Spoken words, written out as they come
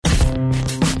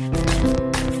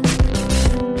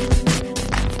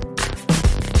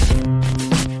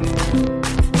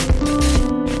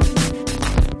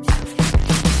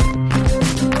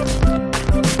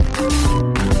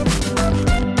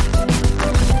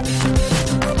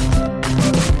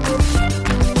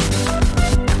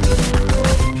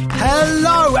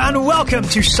Welcome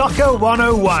to Soccer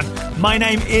 101. My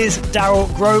name is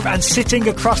Daryl Grove, and sitting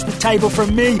across the table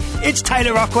from me, it's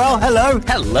Taylor Rockwell. Hello.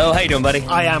 Hello, how you doing, buddy?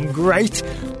 I am great.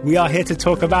 We are here to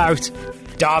talk about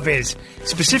derbies.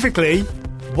 Specifically,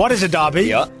 what is a derby?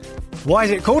 Yeah. Why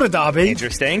is it called a derby?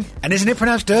 Interesting. And isn't it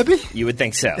pronounced derby? You would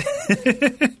think so.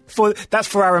 That's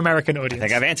for our American audience. I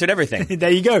think I've answered everything. There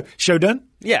you go. Show done?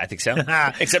 Yeah, I think so.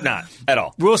 Except not at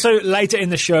all. We're also, later in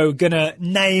the show, going to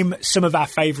name some of our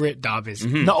favourite derbies.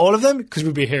 Mm-hmm. Not all of them, because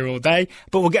we'll be here all day,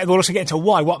 but we'll also get into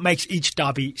what makes each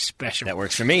derby special. That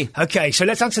works for me. Okay, so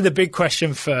let's answer the big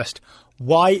question first.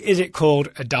 Why is it called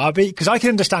a derby? Because I can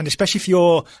understand, especially if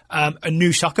you're a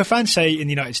new soccer fan, say in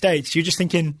the United States, you're just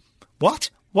thinking, what?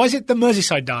 Why is it the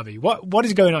Merseyside derby? What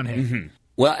is going on here? Mm-hmm.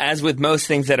 Well, as with most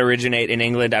things that originate in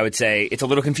England, I would say it's a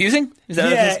little confusing. Is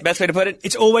that the best way to put it?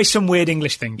 It's always some weird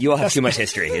English thing. You all have too much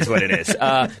history, is what it is.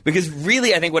 Because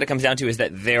really, I think what it comes down to is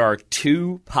that there are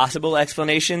two possible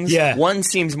explanations. Yeah. One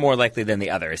seems more likely than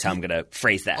the other, is how I'm going to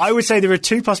phrase that. I would say there are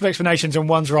two possible explanations, and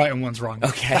one's right and one's wrong.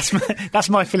 Okay. That's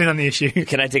my feeling on the issue.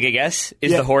 Can I take a guess?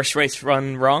 Is the horse race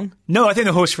run wrong? No, I think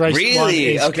the horse race one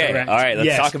is okay. correct. All right,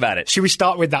 let's talk about it. Should we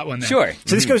start with that one then? Sure.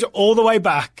 So this goes all the way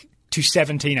back to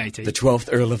 1780. The 12th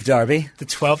Earl of Derby. The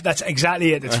 12th, that's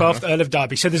exactly it, the 12th Earl of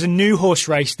Derby. So there's a new horse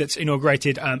race that's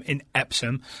inaugurated in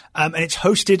Epsom, and it's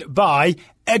hosted by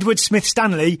Edward Smith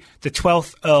Stanley, the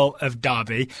 12th Earl of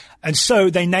Derby. And so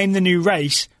they named the new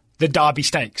race the Derby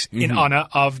Stakes in honour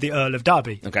of the Earl of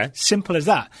Derby. Okay. Simple as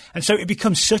that. And so it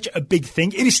becomes such a big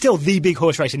thing. It is still the big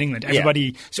horse race in England.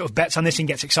 Everybody sort of bets on this and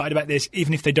gets excited about this,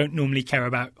 even if they don't normally care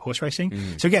about horse racing.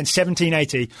 So again,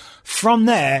 1780. From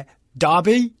there,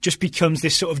 Derby just becomes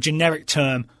this sort of generic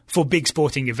term for big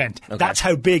sporting event. Okay. That's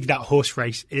how big that horse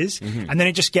race is. And then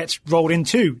it just gets rolled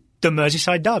into the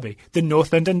Merseyside Derby, the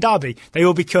North London Derby. They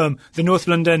all become the North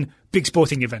London big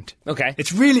sporting event. Okay.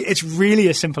 It's really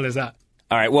as simple as that.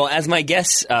 All right. Well, as my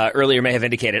guest earlier may have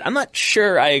indicated, I'm not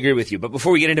sure I agree with you. But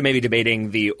before we get into maybe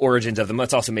debating the origins of them,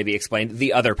 let's also maybe explain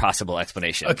the other possible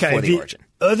explanation for the origin.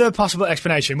 Other possible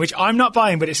explanation, which I'm not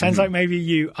buying, but it sounds like maybe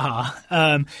you are.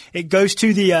 It goes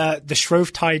to the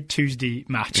Shrovetide Tuesday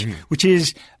match, which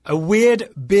is a weird,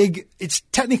 big, it's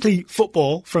technically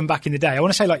football from back in the day. I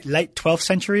want to say like late 12th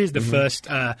century is the first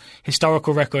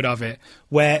historical record of it,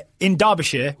 where in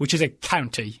Derbyshire, which is a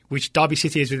county, which Derby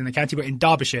City is within the county, but in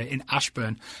Derbyshire, in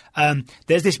Ashburn,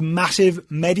 there's this massive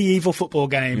medieval football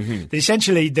game that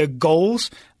essentially the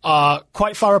goals are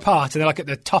quite far apart, and they're like at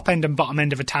the top end and bottom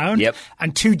end of a town. Yep.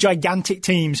 And two gigantic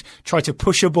teams try to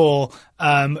push a ball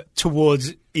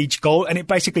towards each goal, and it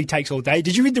basically takes all day.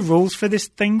 Did you read the rules for this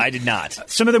thing? I did not.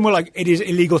 Some of them were like, it is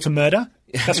illegal to murder.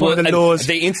 That's one of the laws.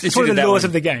 They instituted one of the that laws one,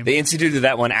 of the game. They instituted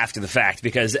that one after the fact,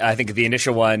 because I think the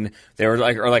initial one, they were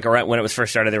like around when it was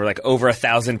first started, there were like over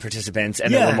 1,000 participants,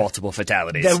 and there were multiple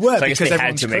fatalities. There were, so I guess they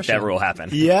had to make that rule happen.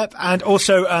 Yep, and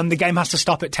also the game has to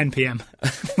stop at 10 p.m.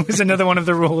 was another one of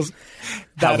the rules.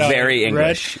 How very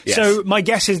English. Yes. So my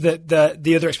guess is that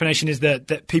the other explanation is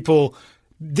that people.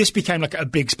 This became like a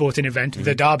big sporting event,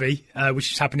 the Derby,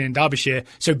 which is happening in Derbyshire.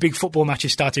 So big football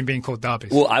matches started being called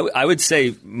derbies. Well, I would say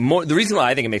the reason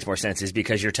why I think it makes more sense is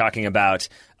because you're talking about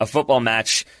a football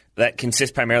match that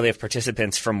consists primarily of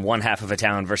participants from one half of a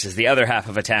town versus the other half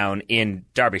of a town in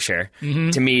Derbyshire.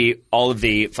 To me, all of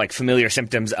the like familiar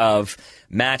symptoms of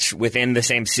match within the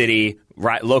same city,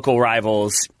 local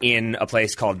rivals in a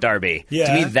place called Derby. Yeah.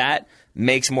 To me, that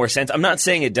makes more sense. I'm not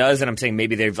saying it does, and I'm saying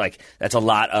maybe that's a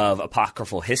lot of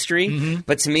apocryphal history,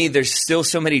 but to me there's still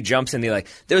so many jumps in there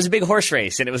was a big horse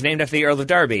race and it was named after the Earl of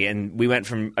Derby, and we went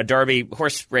from a Derby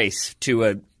horse race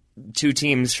to two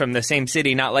teams from the same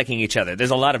city not liking each other.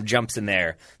 There's a lot of jumps in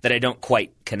there that I don't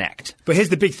quite connect. But here's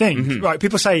the big thing, right?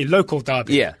 People say local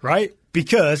derby, right?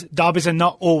 Because derbies are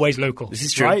not always local. This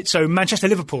is true. Right? So Manchester,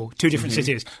 Liverpool, two different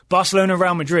cities. Barcelona,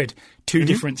 Real Madrid, two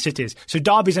different cities. So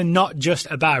derbies are not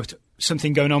just about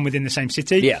something going on within the same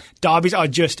city. Yeah. Derbies are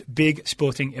just big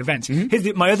sporting events.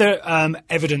 Here's my other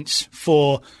evidence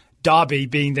for Derby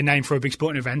being the name for a big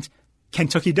sporting event.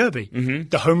 Kentucky Derby,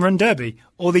 the Home Run Derby,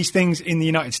 all these things in the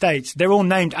United States, they're all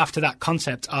named after that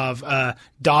concept of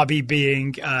Derby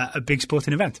being a big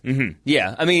sporting event. Mm-hmm.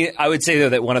 Yeah. I mean, I would say, though,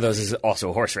 that one of those is also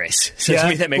a horse race. So to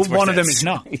me, that makes more one sense. of them is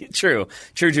not. True.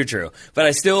 But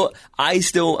I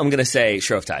still am going to say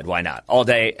Shrovetide. Why not? All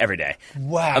day, every day.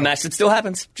 Wow. A match that still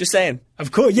happens. Just saying.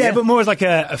 Of course. Yeah, but more as like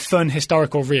a fun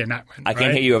historical reenactment. I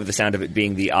can't hit you over the sound of it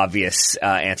being the obvious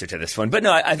answer to this one. But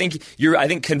no, I think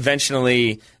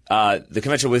conventionally, the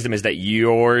conventional wisdom is that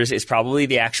yours is probably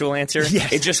the actual answer.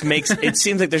 Yes. It just makes it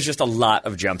seems like there's just a lot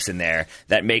of jumps in there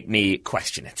that make me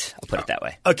question it. I'll put it that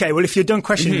way. Okay, well, if you're done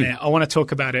questioning it, I want to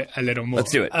talk about it a little more.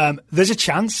 Let's do it. There's a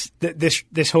chance that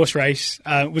this horse race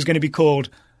was going to be called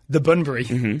the Bunbury,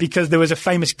 because there was a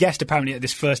famous guest apparently at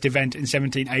this first event in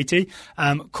 1780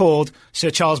 called Sir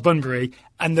Charles Bunbury.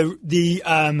 And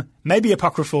the maybe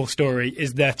apocryphal story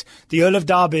is that the Earl of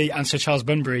Derby and Sir Charles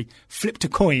Bunbury flipped a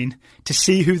coin to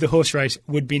see who the horse race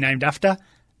would be named after,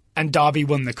 and Derby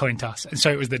won the coin toss. And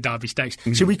so it was the Derby Stakes.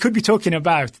 So we could be talking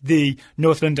about the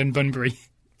North London Bunbury.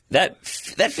 That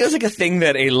feels like a thing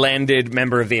that a landed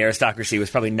member of the aristocracy was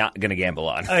probably not going to gamble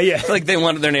on. Yeah. I feel like they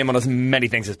wanted their name on as many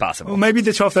things as possible. Well, maybe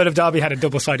the 12th Earl of Derby had a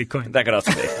double-sided coin. That could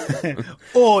also be.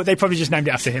 Or they probably just named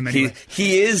it after him anyway.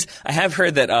 He is. I have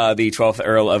heard that the 12th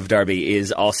Earl of Derby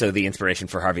is also the inspiration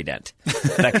for Harvey Dent.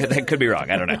 That could be wrong.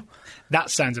 I don't know. That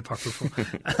sounds apocryphal.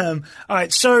 All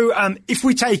right, so if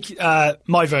we take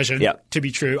my version to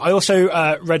be true, I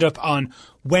also read up on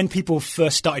when people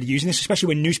first started using this, especially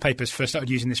when newspapers first started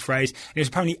using this phrase. It was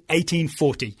apparently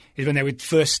 1840 is when they would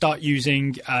first start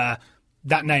using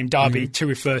that name, Derby, to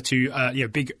refer to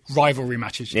big rivalry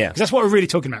matches. Yeah. Because that's what we're really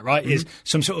talking about, right, is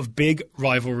some sort of big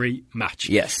rivalry match.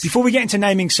 Yes. Before we get into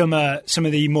naming some of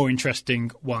the more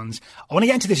interesting ones, I want to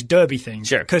get into this Derby thing.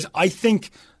 Sure. Because I think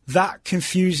that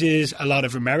confuses a lot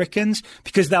of Americans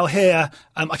because they'll hear,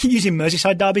 I keep using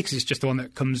Merseyside Derby because it's just the one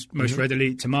that comes most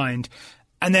readily to mind.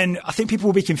 And then I think people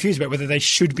will be confused about whether they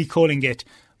should be calling it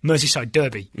Merseyside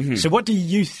Derby. So what do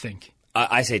you think?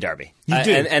 I say Derby. You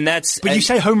do? And that's... But you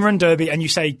say Home Run Derby and you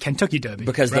say Kentucky Derby.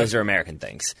 Because those are American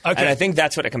things. Okay. And I think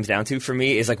that's what it comes down to for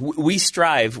me is like we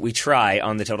try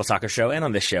on the Total Soccer Show and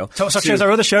on this show. Total Soccer Show is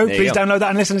our other show. Please download that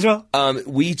and listen as well.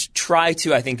 We try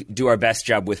to, I think, do our best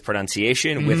job with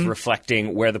pronunciation, with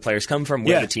reflecting where the players come from,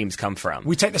 where the teams come from.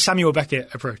 We take the Samuel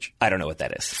Beckett approach. I don't know what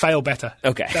that is. Fail better.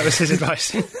 Okay. That was his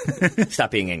advice.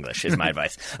 Stop being English is my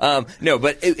advice. No,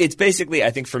 but it's basically,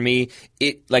 I think for me,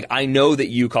 I know that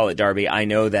you call it Derby. I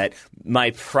know that my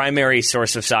primary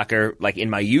source of soccer, like in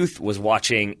my youth, was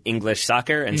watching English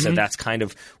soccer, and so that's kind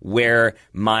of where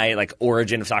my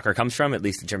origin of soccer comes from, at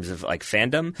least in terms of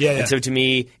fandom. Yeah. And so to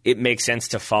me, it makes sense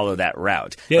to follow that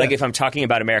route. Yeah. Like if I'm talking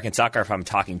about American soccer, if I'm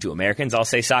talking to Americans, I'll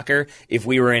say soccer. If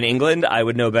we were in England, I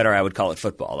would know better. I would call it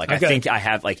football. I think I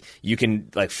have you can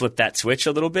flip that switch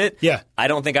a little bit. Yeah. I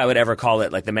don't think I would ever call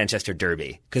it the Manchester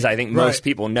Derby because I think most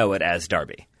people know it as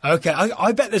Derby. Okay,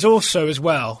 I bet there's also as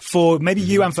well, for maybe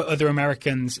you and for other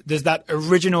Americans, there's that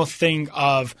original thing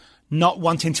of not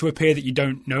wanting to appear that you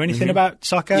don't know anything about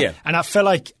soccer. Yeah. And I feel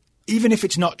like even if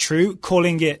it's not true,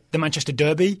 calling it the Manchester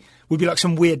Derby would be like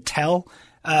some weird tell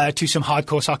to some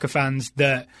hardcore soccer fans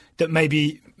that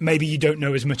maybe you don't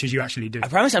know as much as you actually do. I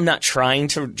promise I'm not trying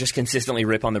to just consistently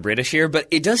rip on the British here, but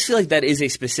it does feel like that is a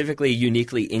specifically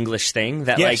uniquely English thing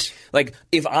that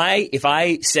if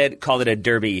I called it a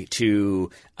derby to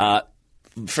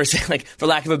for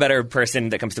lack of a better person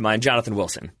that comes to mind, Jonathan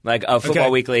Wilson, of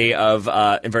Football Weekly, of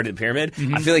Inverted Pyramid.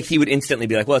 I feel like he would instantly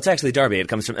be like, well, it's actually Derby. It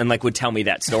comes from, and would tell me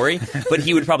that story. But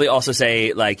he would probably also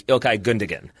say Ilkay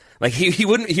Gundogan. He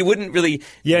wouldn't really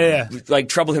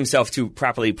trouble himself to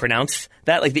properly pronounce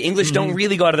that. The English don't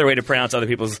really go out of their way to pronounce other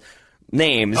people's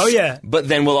names. Oh, yeah. But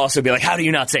then we'll also be like, how do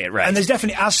you not say it right? And there's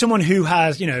definitely, as someone who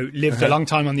has, lived a long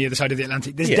time on the other side of the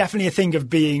Atlantic, there's definitely a thing of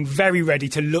being very ready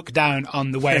to look down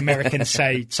on the way Americans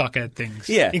say soccer things.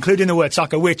 Yeah. Including the word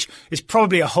soccer, which is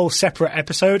probably a whole separate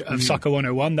episode of Soccer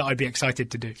 101 that I'd be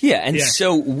excited to do. Yeah, and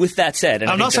so with that said...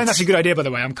 I'm not saying that's a good idea, by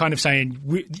the way. I'm kind of saying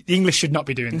the English should not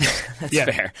be doing this. That's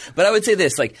fair. But I would say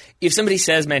this, if somebody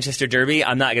says Manchester Derby,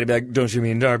 I'm not going to be like, don't you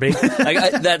mean Derby? You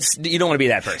don't want to be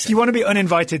that person. You want to be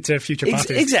uninvited to future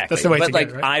parties. Exactly. That's the way but to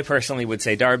go, right? I personally would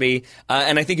say Derby,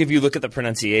 and I think if you look at the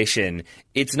pronunciation,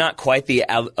 it's not quite the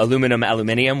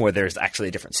aluminium where there's actually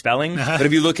a different spelling. But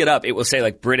if you look it up, it will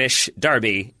say British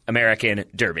Derby, American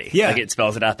Derby. Yeah. It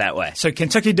spells it out that way. So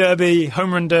Kentucky Derby,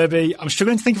 Home Run Derby. I'm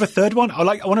struggling to think of a third one. I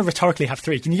want to rhetorically have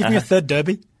three. Can you give me a third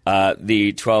Derby?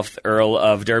 The 12th Earl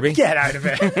of Derby. Get out of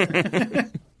it.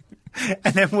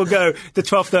 And then we'll go the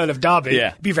 12th Earl of Derby.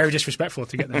 Yeah. Be very disrespectful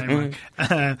to get the name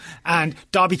right. And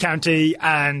Derby County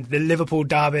and the Liverpool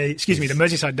Derby, the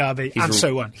Merseyside Derby, and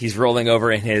so on. He's rolling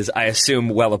over in his, I assume,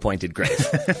 well-appointed grave.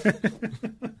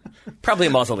 Probably a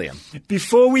mausoleum.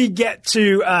 Before we get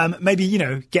to maybe,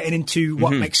 getting into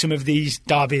what makes some of these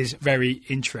derbies very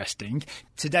interesting,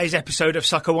 today's episode of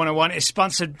Soccer 101 is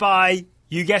sponsored by,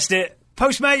 you guessed it,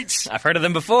 Postmates. I've heard of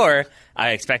them before.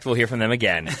 I expect we'll hear from them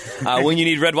again. When you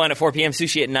need red wine at 4 p.m.,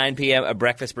 sushi at 9 p.m., a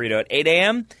breakfast burrito at 8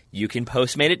 a.m., you can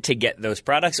Postmate it to get those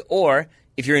products. Or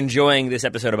if you're enjoying this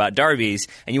episode about derbies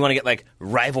and you want to get like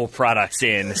rival products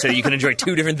in so you can enjoy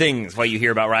two different things while you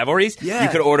hear about rivalries, you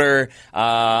could order,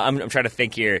 I'm trying to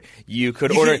think here, you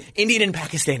could order Indian and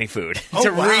Pakistani food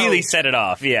to really set it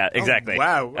off. Yeah, exactly. Oh,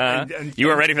 wow. And you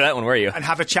weren't ready for that one, were you? And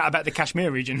have a chat about the Kashmir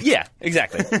region. Yeah,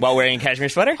 exactly. While wearing a cashmere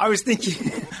sweater? I was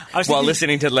thinking... While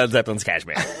listening to Led Zeppelin's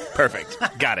Kashmir. Perfect.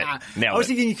 Got it. Nailed it. I was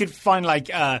thinking you could find like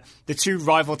the two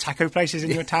rival taco places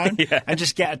in your town and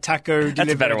just get a taco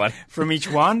delivered a better one. from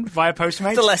each one via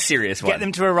Postmates. The less serious one. Get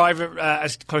them to arrive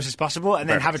as close as possible and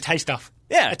then have a taste off.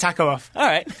 Yeah. A taco off. All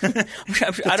right.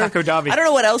 Taco derby. I don't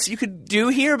know what else you could do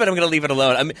here, but I'm going to leave it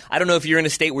alone. I don't know if you're in a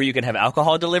state where you can have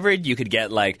alcohol delivered. You could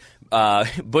get like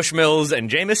Bushmills and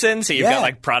Jameson, so you've got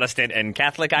like Protestant and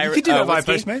Catholic Irish. You could do that via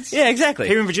Postmates. Yeah, exactly.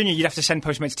 Here in Virginia, you'd have to send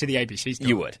Postmates to the ABC store.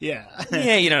 You would. Yeah.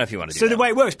 Yeah, you don't know if you want to do So that. the way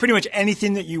it works, pretty much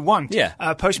anything that you want,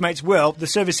 Postmates will. The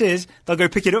service is, they'll go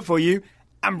pick it up for you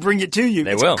and bring it to you.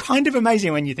 They will. It's kind of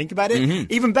amazing when you think about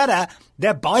it. Even better,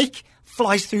 their bike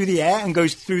flies through the air and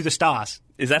goes through the stars.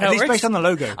 Is that how At it least works? based on the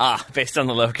logo. Based on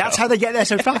the logo. That's how they get there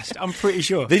so fast, I'm pretty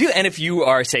sure. They do. And if you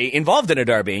are, say, involved in a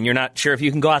derby and you're not sure if you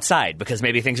can go outside because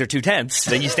maybe things are too tense,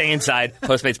 then you stay inside.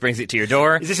 Postmates brings it to your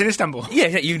door. Is this in Istanbul?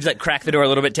 Yeah, you like crack the door a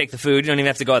little bit, take the food. You don't even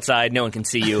have to go outside. No one can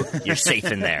see you. You're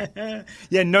safe in there.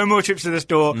 Yeah, no more trips to the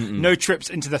store. No trips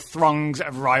into the throngs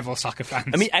of rival soccer fans.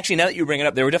 I mean, actually, now that you bring it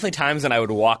up, there were definitely times when I would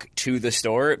walk to the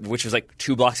store, which was like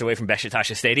 2 blocks away from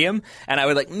Beşiktaş Stadium, and I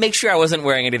would like make sure I wasn't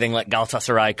wearing anything like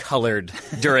Galatasaray colored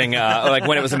during like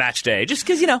when it was a match day, just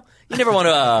because you never want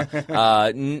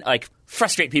to like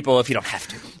frustrate people if you don't have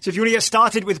to. So if you want to get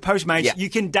started with Postmates, you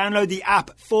can download the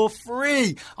app for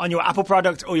free on your Apple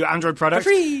product or your Android product. For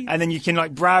free. And then you can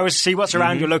like browse, see what's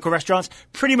around your local restaurants.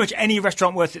 Pretty much any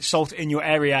restaurant worth its salt in your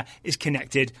area is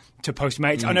connected to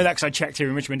Postmates. I know that because I checked here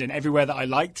in Richmond, and everywhere that I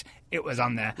liked, it was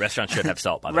on there. Restaurants should have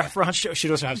salt, by the way. Restaurants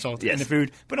should also have salt in the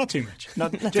food, but not too much.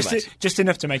 Not just too much. Just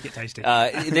enough to make it tasty.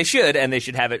 They should, and they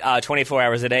should have it 24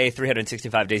 hours a day,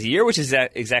 365 days a year, which is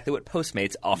exactly what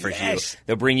Postmates offers you.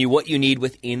 They'll bring you what you need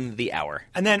within the hour.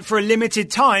 And then for a limited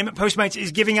time, Postmates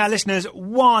is giving our listeners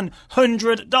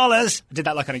 $100. I did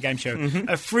that like on a game show.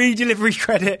 A free delivery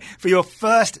credit for your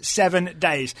first 7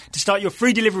 days. To start your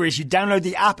free deliveries, you download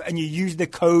the app and you use the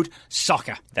code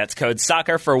SOCCER. That's code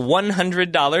SOCCER for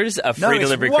 $100 of free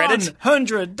delivery credit.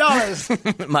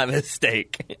 $100. My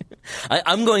mistake.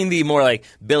 I'm going the more like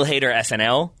Bill Hader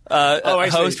SNL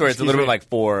host, where it's a little bit like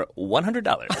for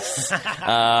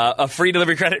 $100. A free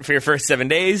delivery credit for your first 7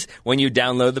 days when you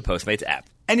download the Postmates app.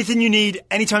 Anything you need,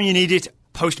 anytime you need it,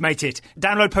 Postmate it.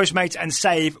 Download Postmates and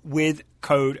save with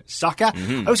code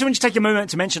SOCCER. I also want to take a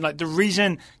moment to mention, like, the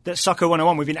reason that Soccer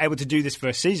 101, we've been able to do this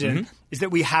first season, is that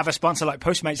we have a sponsor like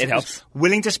Postmates that was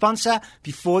willing to sponsor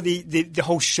before the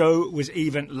whole show was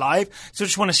even live. So I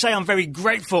just want to say I'm very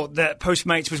grateful that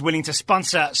Postmates was willing to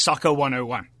sponsor Soccer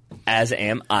 101. As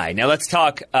am I. Now let's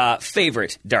talk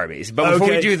favorite derbies. But before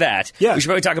we do that, we should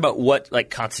probably talk about what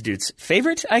constitutes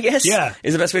favorite, I guess,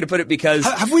 is the best way to put it, because...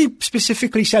 Have we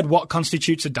specifically said what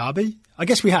constitutes a derby? I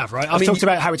guess we have, right? I've talked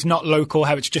about how it's not local,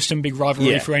 how it's just some big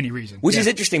rivalry for any reason. Which is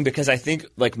interesting, because I think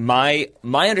like my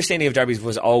understanding of derbies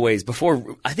was always,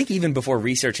 even before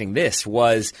researching this,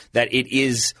 was that it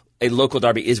is... a local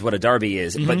derby is what a derby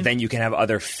is, but then you can have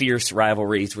other fierce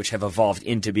rivalries which have evolved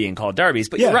into being called derbies.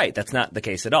 But you're right, that's not the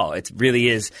case at all. It really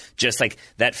is just like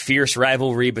that fierce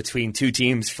rivalry between two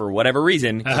teams for whatever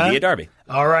reason can be a derby.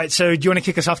 All right, so do you want to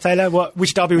kick us off, Taylor?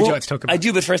 Which derby would you like to talk about? I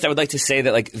do, but first I would like to say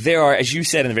that like there are, as you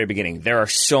said in the very beginning, there are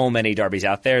so many derbies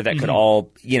out there that could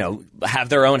all, have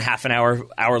their own half an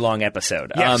hour-long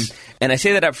episode. Yes. And I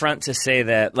say that up front to say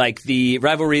that like the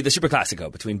rivalry, the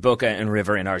Superclásico between Boca and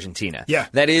River in Argentina,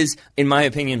 that is, in my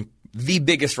opinion, the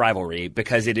biggest rivalry,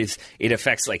 because it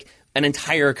affects like an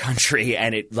entire country,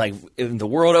 and it like in the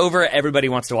world over, everybody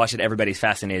wants to watch it. Everybody's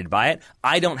fascinated by it.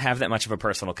 I don't have that much of a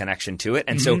personal connection to it,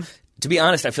 and so to be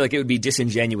honest, I feel like it would be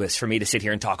disingenuous for me to sit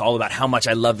here and talk all about how much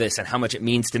I love this and how much it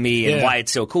means to me and why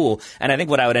it's so cool. And I think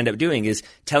what I would end up doing is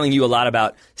telling you a lot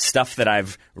about stuff that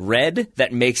I've read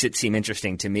that makes it seem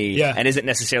interesting to me and isn't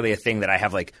necessarily a thing that I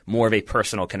have like more of a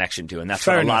personal connection to. And that's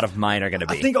what a lot of mine are going to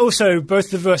be. I think also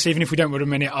both of us, even if we don't want to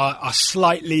admit it, are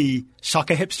slightly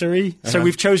soccer hipstery. So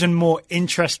we've chosen more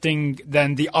interesting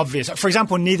than the obvious. For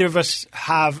example, neither of us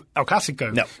have El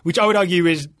Clasico, which I would argue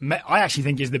is, I actually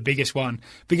think is the biggest one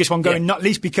going, not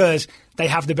least because they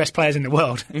have the best players in the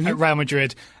world at Real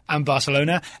Madrid and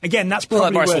Barcelona. Again, that's probably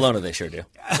at Barcelona they sure do.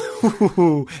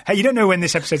 Hey, you don't know when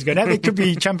this episode's going out. They could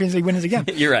be Champions League winners again.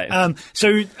 You're right.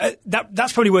 So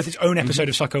that's probably worth its own episode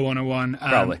of Soccer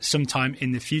 101 sometime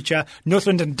in the future. North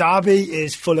London Derby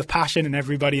is full of passion and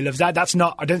everybody loves that. That's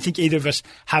not, I don't think either of us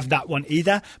have that one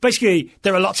either. Basically,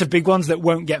 there are lots of big ones that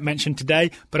won't get mentioned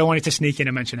today, but I wanted to sneak in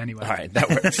and mention anyway. All right, that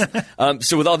works.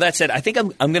 So with all that said, I think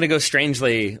I'm going to go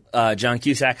strangely John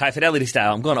Cusack, high fidelity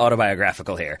style. I'm going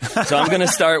autobiographical here. So I'm going to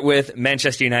start with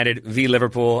Manchester United v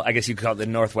Liverpool. I guess you could call it the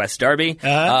Northwest Derby.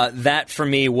 That for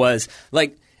me was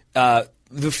like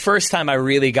the first time I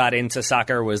really got into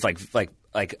soccer was like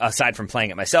aside from playing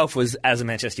it myself, was as a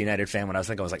Manchester United fan when I was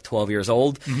like 12 years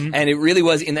old. And it really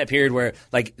was in that period where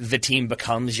like the team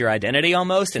becomes your identity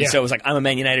almost. And so it was like, I'm a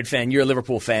Man United fan, you're a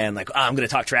Liverpool fan, like, I'm going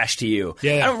to talk trash to you.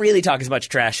 I don't really talk as much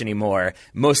trash anymore,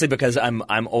 mostly because I'm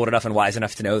old enough and wise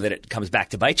enough to know that it comes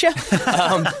back to bite you.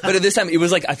 But at this time, it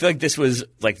was like, I feel like this was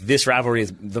like, this rivalry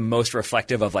is the most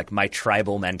reflective of like my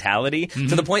tribal mentality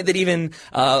to the point that even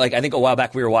like I think a while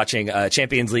back we were watching a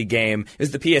Champions League game. It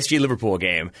was the PSG Liverpool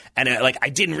game. And like, I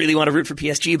didn't really want to root for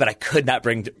PSG, but I could not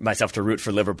bring myself to root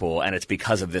for Liverpool, and it's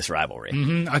because of this rivalry.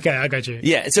 Okay, I got you.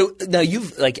 Yeah, so now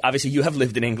you've, like, obviously you have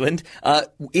lived in England.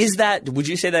 Would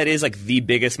you say that is, like, the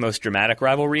biggest, most dramatic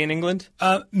rivalry in England?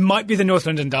 Might be the North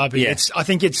London Derby. I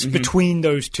think it's between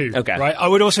those two. Okay. Right? I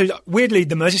would also, weirdly,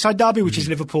 the Merseyside Derby, which is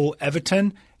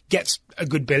Liverpool-Everton, gets a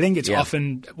good billing. It's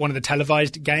often one of the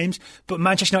televised games. But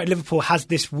Manchester United-Liverpool has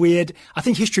this weird, I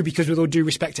think, history because with all due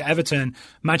respect to Everton,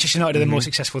 Manchester United are the more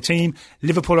successful team.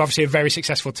 Liverpool are obviously a very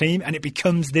successful team. And it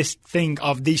becomes this thing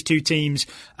of these two teams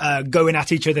going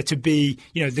at each other to be,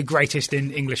 the greatest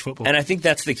in English football. And I think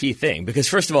that's the key thing. Because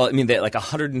first of all, I mean, they like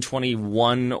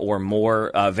 121 or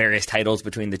more various titles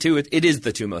between the two. It is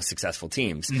the two most successful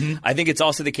teams. I think it's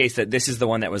also the case that this is the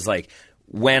one that was like,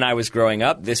 when I was growing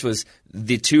up, this was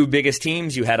the two biggest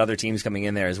teams. You had other teams coming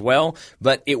in there as well,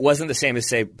 but it wasn't the same as,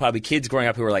 say, probably kids growing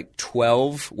up who were like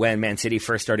 12 when Man City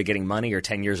first started getting money or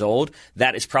 10 years old.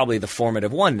 That is probably the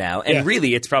formative one now. And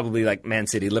really, it's probably like Man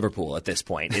City, Liverpool at this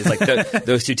point. Is like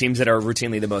those two teams that are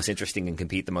routinely the most interesting and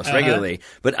compete the most regularly.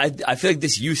 But I feel like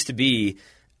this used to be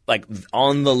like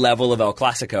on the level of El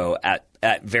Clasico at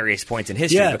various points in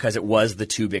history because it was the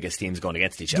two biggest teams going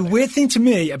against each other. The weird thing to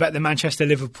me about the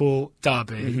Manchester-Liverpool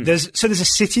derby, there's a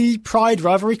city pride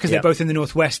rivalry because they're both in the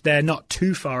northwest. They're not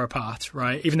too far apart,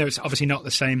 right? Even though it's obviously not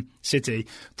the same city.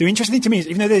 The interesting thing to me is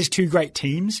even though there's two great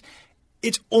teams,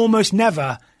 it's almost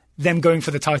never them going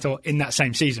for the title in that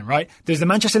same season, right? There's the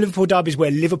Manchester-Liverpool derbies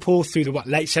where Liverpool through the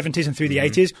late 70s and through the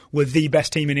 80s were the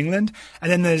best team in England.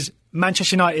 And then there's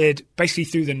Manchester United, basically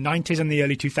through the 90s and the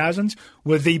early 2000s,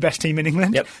 were the best team in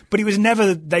England. But it was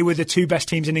never they were the two best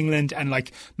teams in England. And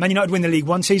like Man United win the league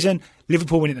one season,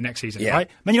 Liverpool win it the next season, right?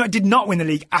 Man United did not win the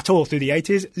league at all through the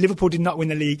 80s. Liverpool did not win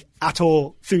the league at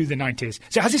all through the 90s.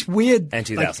 So it has this weird and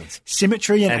 2000s.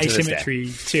 Symmetry and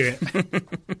asymmetry to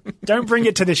it. Don't bring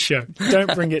it to this show.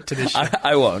 Don't bring it to this show.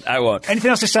 I won't.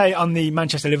 Anything else to say on the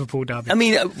Manchester-Liverpool derby? I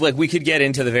mean, like we could get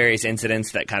into the various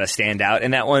incidents that kind of stand out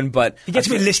in that one, but it gets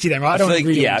a bit listy then, right?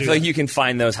 I feel like you can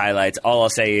find those highlights. All I'll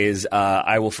say is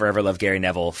I will forever love Gary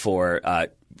Neville for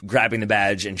grabbing the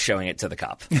badge and showing it to the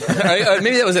cop. or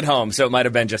maybe that was at home, so it might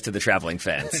have been just to the traveling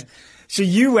fans. So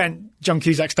you went John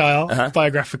Cusack style,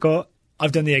 biographical.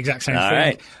 I've done the exact same thing.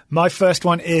 Right. My first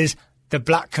one is the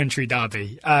Black Country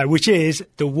Derby, which is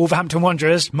the Wolverhampton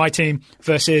Wanderers, my team,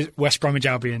 versus West Bromwich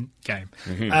Albion game.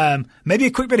 Maybe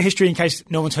a quick bit of history in case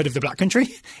no one's heard of the Black Country.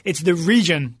 It's the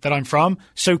region that I'm from,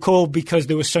 so called because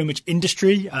there was so much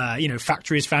industry,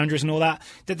 factories, foundries and all that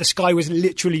the sky was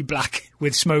literally black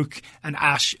with smoke and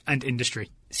ash and industry.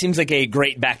 Seems like a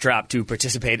great backdrop to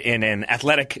participate in an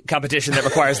athletic competition that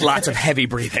requires lots of heavy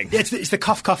breathing. Yeah, it's the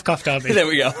cough, cough, cough derby. There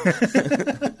we go.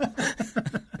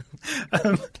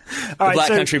 Black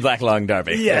Country, Black Lung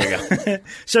Derby. Yeah. There we go.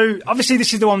 So obviously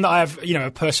this is the one that I have,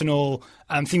 a personal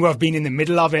thing where I've been in the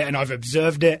middle of it and I've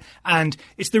observed it. And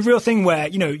it's the real thing where,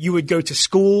 you would go to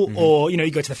school or, you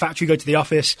go to the factory, go to the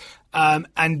office.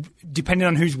 And depending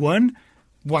on who's won,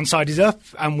 one side is up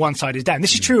and one side is down.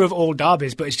 This is true of all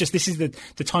derbies, but it's just this is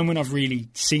the time when I've really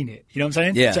seen it. You know what I'm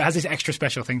saying? Yeah. So it has this extra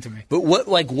special thing to me. But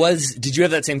did you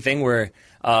have that same thing where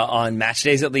on match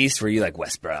days at least, where you like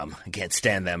West Brom, I can't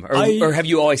stand them, or have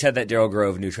you always had that Daryl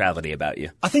Grove neutrality about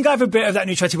you? I think I have a bit of that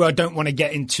neutrality where I don't want to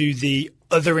get into the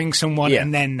othering someone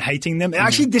and then hating them.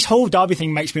 Actually, this whole derby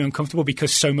thing makes me uncomfortable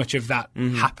because so much of that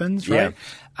happens, right?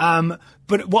 Yeah.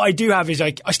 But what I do have is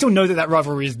I still know that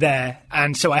rivalry is there,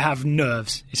 and so I have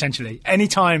nerves, essentially.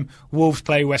 Anytime Wolves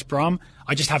play West Brom,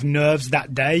 I just have nerves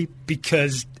that day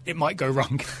because it might go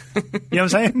wrong. You know what I'm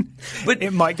saying? But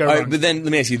it might go wrong. But then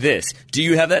let me ask you this. Do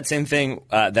you have that same thing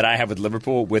that I have with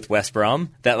Liverpool with West Brom?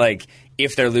 That like,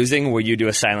 if they're losing, will you do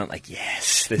a silent like,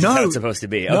 yes, this is how it's supposed to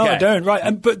be? Okay. No, I don't.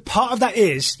 Right. But part of that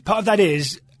is,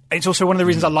 it's also one of the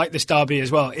reasons I like this derby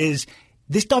as well, is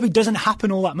this derby doesn't happen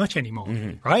all that much anymore,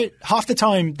 right? Half the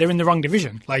time, they're in the wrong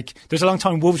division. Like, there's a long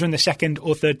time Wolves were in the second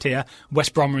or third tier,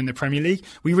 West Brom were in the Premier League.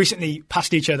 We recently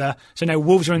passed each other, so now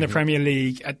Wolves are in the Premier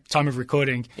League at time of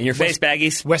recording. In your face,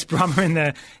 baggies. West Brom are in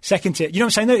the second tier. You know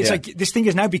what I'm saying, though? It's like, this thing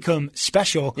has now become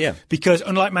special because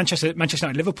unlike Manchester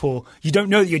United, Liverpool, you don't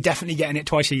know that you're definitely getting it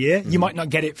twice a year. You might not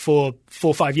get it for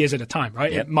 4 or 5 years at a time,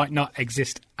 right? It might not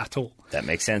exist at all. That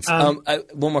makes sense.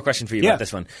 One more question for you about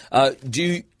this one.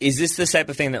 Is this the type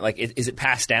of thing that, like, is it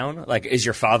passed down? Like, is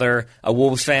your father a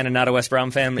Wolves fan and not a West Brom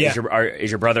fan? Yeah.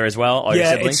 Is your brother as well? All your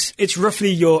siblings? It's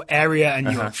roughly your area and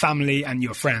your family and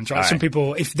your friends, right? Some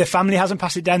people, if the family hasn't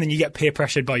passed it down, then you get peer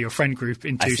pressured by your friend group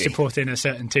into supporting a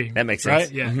certain team. That makes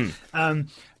sense. Right? Yeah.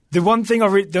 The one thing I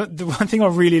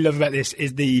really love about this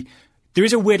is there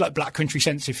is a weird, like, Black Country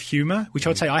sense of humour, which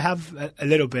I would say I have a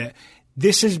little bit.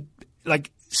 This is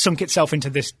like sunk itself into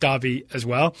this derby as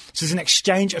well. So there's an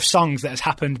exchange of songs that has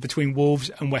happened between Wolves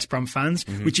and West Brom fans,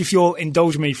 which if you'll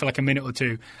indulge me for like a minute or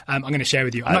two, I'm going to share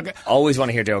with you. I always want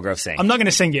to hear Daryl Grove sing. I'm not going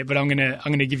to sing it, but I'm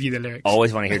going to give you the lyrics.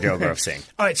 Always want to hear Daryl Grove sing.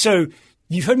 All right, so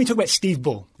you've heard me talk about Steve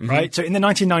Bull, right? So in the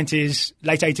 1990s,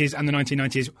 late 80s and the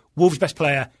 1990s, Wolves' best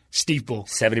player, Steve Bull.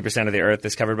 70% of the earth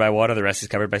is covered by water. The rest is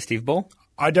covered by Steve Bull.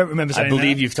 I don't remember saying that. I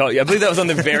believe that was on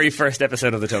the very first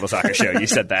episode of the Total Soccer Show. You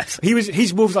said that.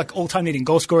 He's Wolves' like all-time leading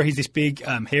goal scorer. He's this big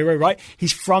hero, right?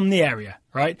 He's from the area,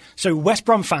 right? So West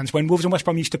Brom fans, when Wolves and West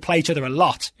Brom used to play each other a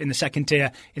lot in the second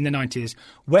tier in the 90s,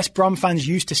 West Brom fans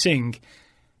used to sing,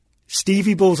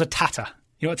 Stevie Bull's a tatter.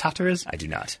 You know what tatter is? I do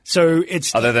not. So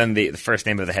it's other than the first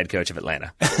name of the head coach of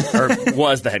Atlanta, or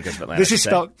was the head coach of Atlanta. This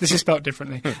is spelled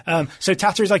differently. So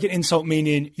tatter is like an insult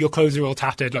meaning your clothes are all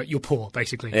tattered, like you're poor,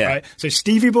 basically. Yeah. Right. So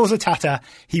Stevie Bull's a tatter.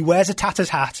 He wears a tatter's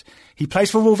hat. He plays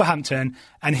for Wolverhampton,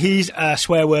 and he's a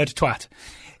swear word twat.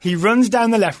 He runs down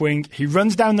the left wing, he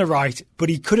runs down the right, but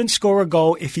he couldn't score a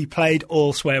goal if he played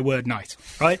all swear word night.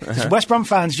 Right. So West Brom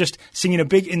fans just singing a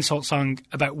big insult song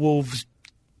about Wolves'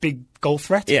 big goal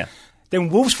threat. Yeah. Then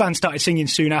Wolves fans started singing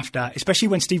soon after, especially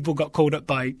when Steve Bull got called up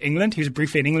by England. He was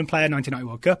briefly an England player, 1990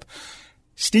 World Cup.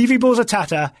 Stevie Bull's a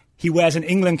tatter. He wears an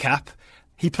England cap.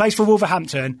 He plays for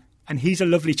Wolverhampton, and he's a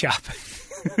lovely chap.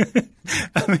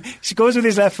 He scores with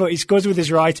his left foot, he scores with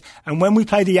his right, and when we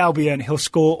play the Albion, he'll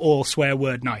score all swear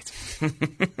word night.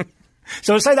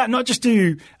 So I'll say that not just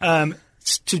to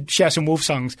share some Wolves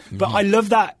songs, but I love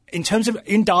that in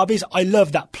derbies, I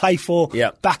love that playful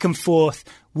back and forth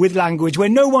with language where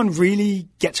no one really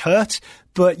gets hurt,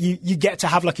 but you get to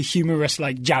have like a humorous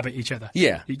like jab at each other.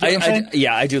 Yeah, you get what I'm saying?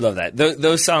 I do love that.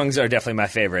 Those songs are definitely my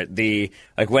favorite.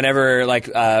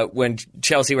 When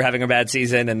Chelsea were having a bad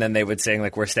season and then they would sing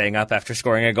like "We're staying up" after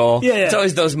scoring a goal. Yeah. It's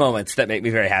always those moments that make me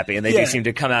very happy, and they do seem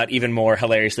to come out even more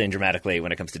hilariously and dramatically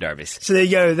when it comes to derbies. So there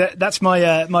you go. That's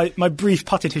my my brief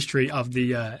potted history of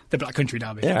the Black Country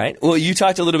derby. All right. Well, you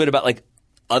talked a little bit about like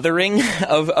othering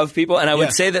of people, and I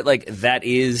would say that like that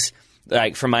is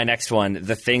like for my next one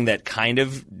the thing that kind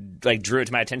of like drew it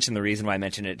to my attention, the reason why I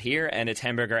mentioned it here, and it's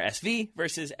Hamburger SV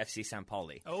versus FC St.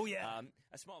 Pauli. Oh yeah,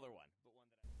 a smaller one.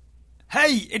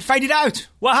 Hey, it faded out.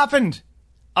 What happened?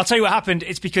 I'll tell you what happened.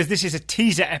 It's because this is a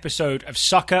teaser episode of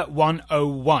Soccer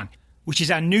 101, which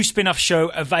is our new spin-off show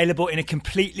available in a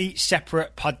completely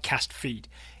separate podcast feed.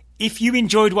 If you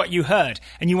enjoyed what you heard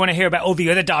and you want to hear about all the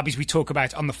other derbies we talk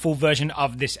about on the full version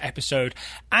of this episode,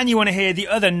 and you want to hear the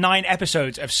other 9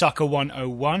 episodes of Soccer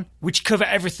 101, which cover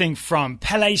everything from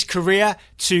Pele's career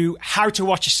to how to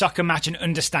watch a soccer match and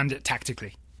understand it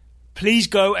tactically, please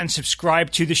go and subscribe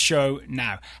to the show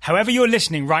now. However you're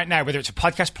listening right now, whether it's a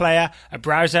podcast player, a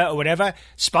browser, or whatever,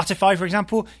 Spotify, for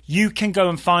example, you can go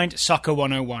and find Soccer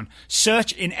 101.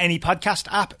 Search in any podcast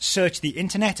app, search the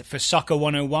internet for Soccer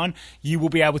 101. You will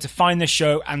be able to find the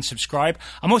show and subscribe.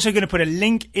 I'm also going to put a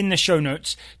link in the show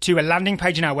notes to a landing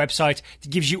page on our website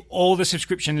that gives you all the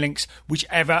subscription links,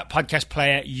 whichever podcast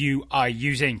player you are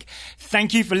using.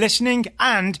 Thank you for listening,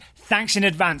 and thanks in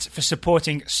advance for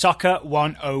supporting Soccer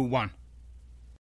 101.